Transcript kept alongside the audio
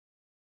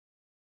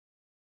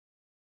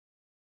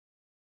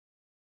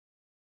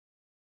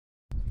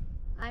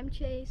I'm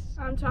Chase.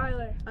 I'm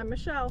Tyler. I'm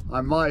Michelle.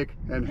 I'm Mike.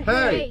 And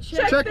hey,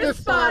 check this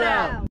spot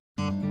out!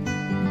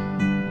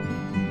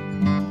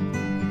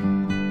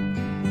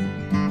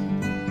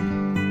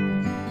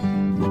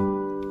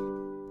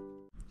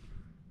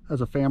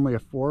 As a family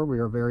of 4, we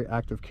are very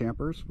active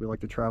campers. We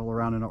like to travel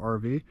around in an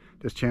RV.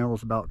 This channel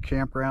is about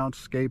campgrounds,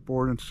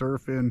 skateboarding,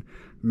 surfing,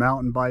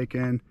 mountain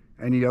biking,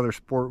 any other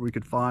sport we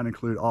could find,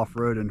 include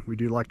off-road, and we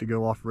do like to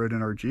go off-road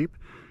in our Jeep.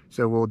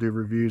 So we'll do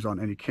reviews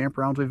on any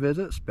campgrounds we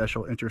visit,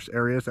 special interest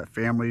areas that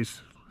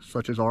families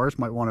such as ours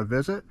might want to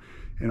visit,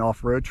 and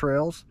off-road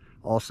trails.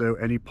 Also,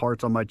 any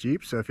parts on my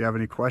Jeep. So if you have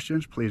any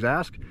questions, please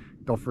ask.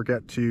 Don't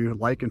forget to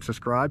like and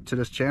subscribe to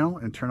this channel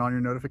and turn on your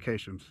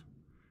notifications.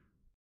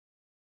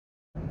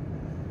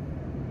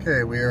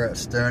 Okay, we are at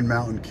Stone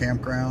Mountain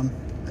Campground,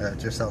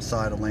 just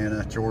outside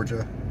Atlanta,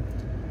 Georgia.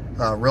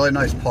 Really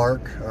nice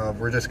park.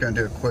 We're just going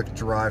to do a quick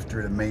drive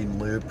through the main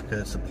loop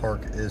because the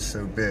park is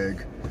so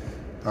big.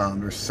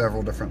 There's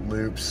several different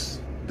loops.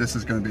 This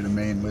is going to be the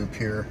main loop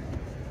here.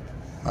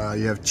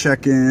 You have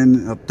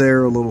check-in up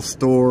there, a little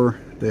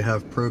store. They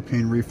have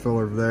propane refill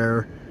over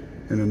there,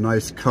 and a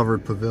nice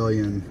covered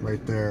pavilion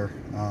right there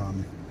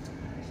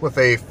with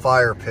a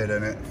fire pit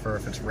in it for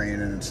if it's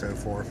raining and so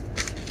forth.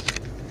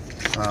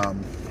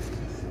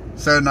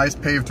 So nice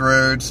paved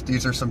roads.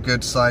 These are some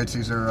good sites.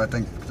 These are, I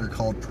think they're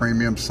called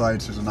premium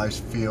sites. There's a nice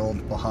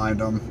field behind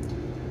them.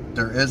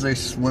 There is a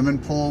swimming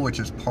pool, which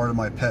is part of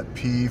my pet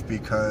peeve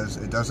because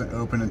it doesn't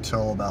open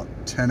until about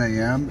 10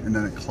 a.m. and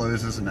then it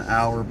closes an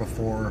hour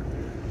before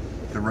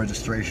the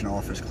registration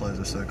office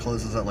closes. So it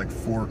closes at like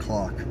 4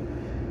 o'clock.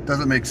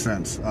 Doesn't make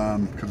sense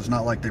because it's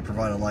not like they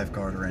provide a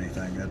lifeguard or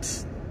anything.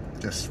 It's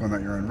just swim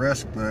at your own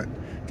risk, but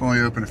it's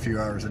only open a few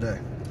hours a day.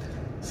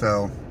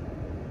 So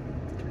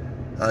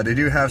they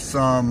do have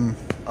some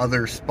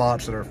other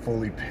spots that are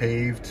fully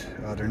paved.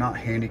 They're not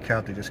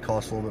handicapped, they just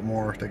cost a little bit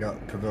more. They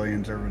got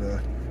pavilions over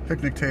the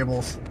picnic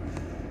tables.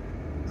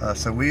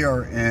 So we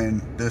are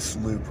in this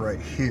loop right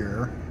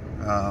here.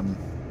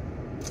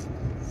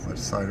 What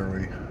side are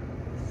we?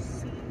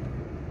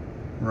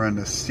 We're on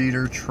the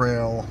Cedar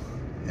Trail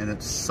and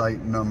it's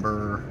site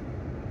number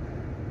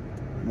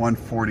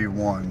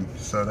 141.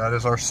 So that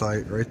is our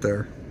site right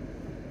there.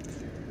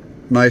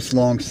 Nice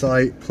long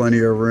site, plenty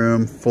of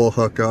room, full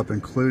hookup,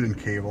 including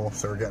cable.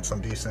 So we're getting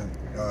some decent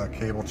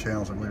cable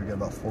channels. I believe we get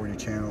about 40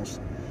 channels.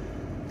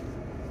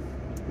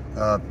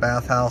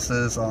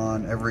 Bathhouses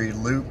on every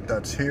loop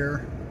that's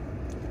here.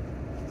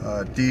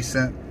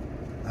 Decent.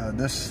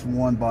 This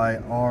one by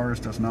ours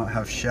does not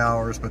have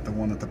showers, but the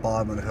one at the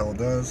bottom of the hill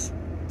does.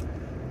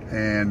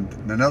 And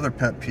another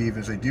pet peeve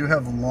is they do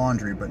have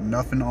laundry, but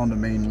nothing on the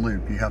main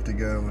loop. You have to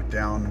go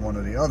down one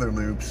of the other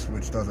loops,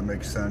 which doesn't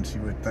make sense.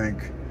 You would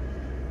think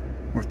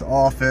with the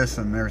office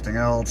and everything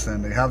else,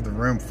 and they have the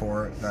room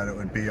for it, that it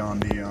would be on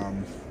the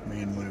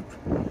main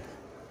loop.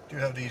 Do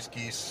have these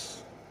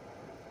geese,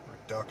 or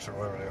ducks, or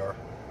whatever they are.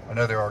 I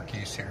know there are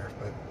geese here,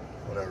 but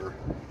whatever.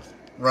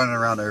 Running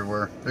around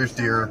everywhere. There's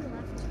deer.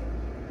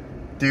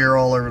 Deer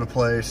all over the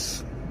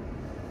place.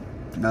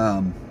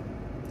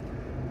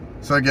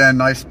 So again,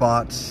 nice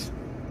spots,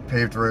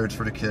 paved roads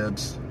for the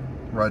kids,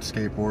 ride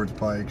skateboards,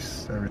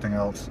 bikes, everything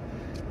else.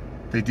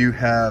 They do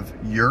have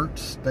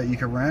yurts that you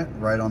can rent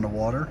right on the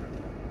water.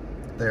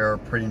 They are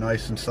pretty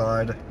nice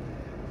inside.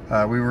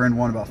 We were in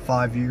one about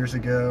 5 years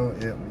ago.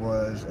 It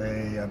was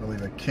I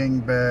believe a king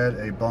bed,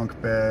 a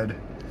bunk bed,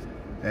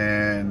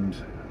 and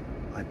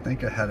I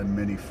think it had a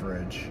mini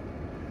fridge.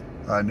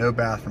 No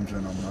bathrooms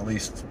in them, at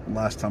least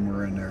last time we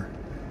were in there.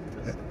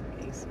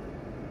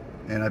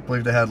 And I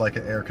believe they had like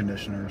an air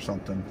conditioner or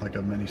something, like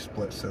a mini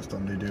split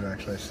system. They do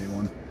actually, I see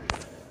one.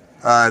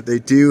 They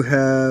do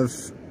have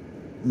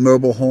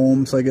mobile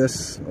homes, I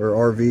guess, or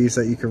RVs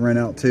that you can rent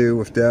out to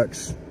with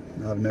decks.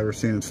 I've never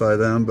seen inside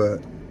them,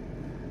 but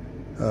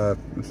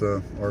it's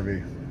a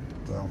RV.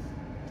 So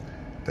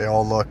they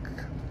all look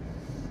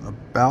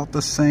about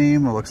the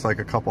same. It looks like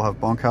a couple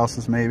have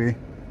bunkhouses maybe.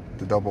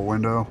 The double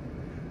window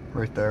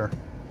right there.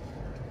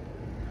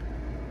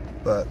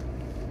 But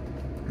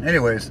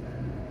anyways,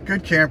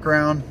 good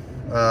campground.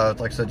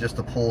 Like I said, just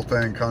the pool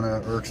thing kind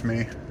of irks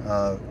me.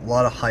 A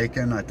lot of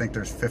hiking. I think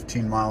there's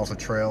 15 miles of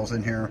trails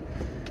in here.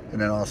 And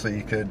then also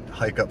you could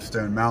hike up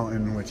Stone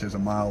Mountain, which is a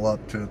mile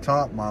up to the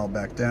top, mile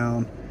back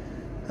down.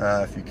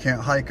 If you can't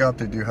hike up,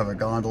 they do have a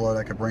gondola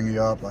that could bring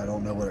you up. I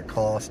don't know what it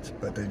costs,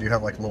 but they do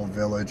have like a little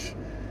village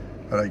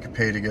that you can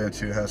pay to get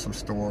into. It has some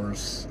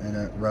stores in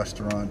it,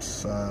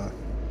 restaurants,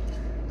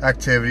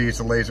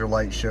 activities, a laser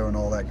light show and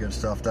all that good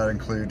stuff. That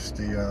includes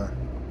the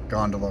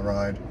gondola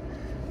ride.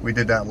 We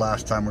did that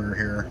last time we were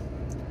here.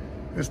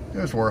 It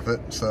was worth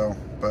it. So,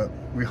 but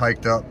we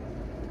hiked up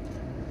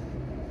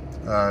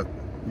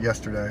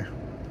yesterday.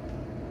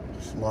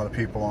 Just a lot of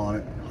people on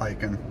it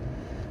hiking.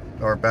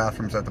 There are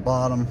bathrooms at the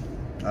bottom,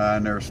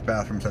 and there's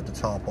bathrooms at the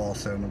top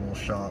also in the little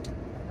shop.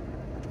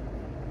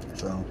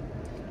 So,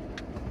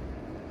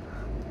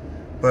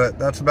 but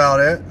that's about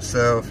it.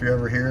 So if you're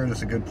ever here,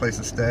 it's a good place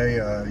to stay.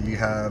 You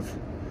have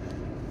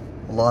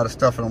a lot of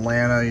stuff in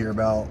Atlanta. You're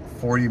about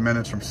 40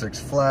 minutes from Six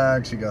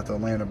Flags. You got the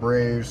Atlanta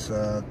Braves,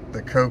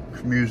 the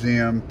Coke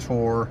Museum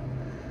tour,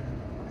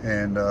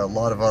 and a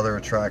lot of other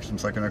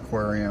attractions like an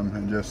aquarium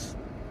and just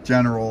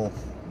general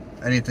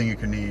anything you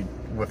can need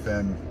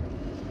within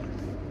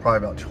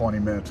probably about 20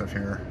 minutes of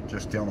here,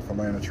 just dealing with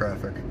Atlanta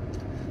traffic.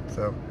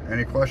 So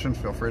any questions,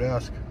 feel free to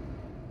ask.